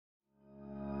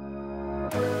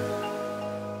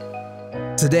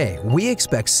Today, we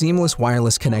expect seamless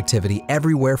wireless connectivity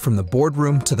everywhere from the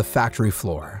boardroom to the factory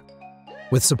floor.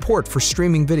 With support for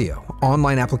streaming video,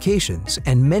 online applications,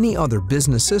 and many other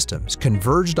business systems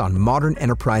converged on modern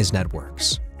enterprise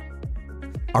networks.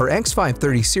 Our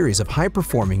X530 series of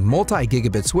high-performing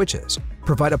multi-gigabit switches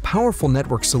provide a powerful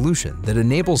network solution that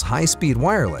enables high-speed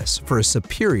wireless for a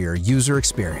superior user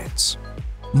experience.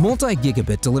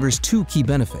 Multi-gigabit delivers two key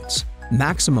benefits: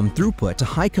 maximum throughput to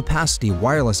high-capacity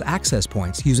wireless access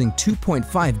points using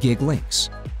 2.5 gig links,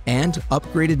 and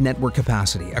upgraded network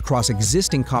capacity across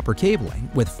existing copper cabling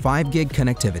with 5 gig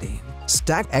connectivity.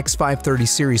 Stack X530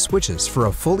 series switches for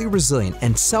a fully resilient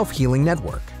and self-healing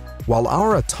network, while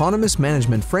our autonomous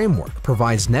management framework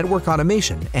provides network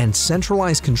automation and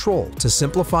centralized control to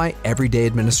simplify everyday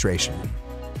administration.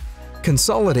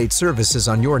 Consolidate services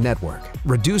on your network,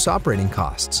 reduce operating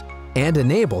costs, and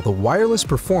enable the wireless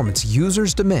performance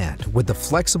users demand with the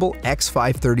flexible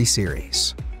X530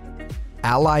 series.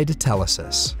 Allied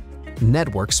Telesis.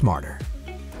 Network smarter.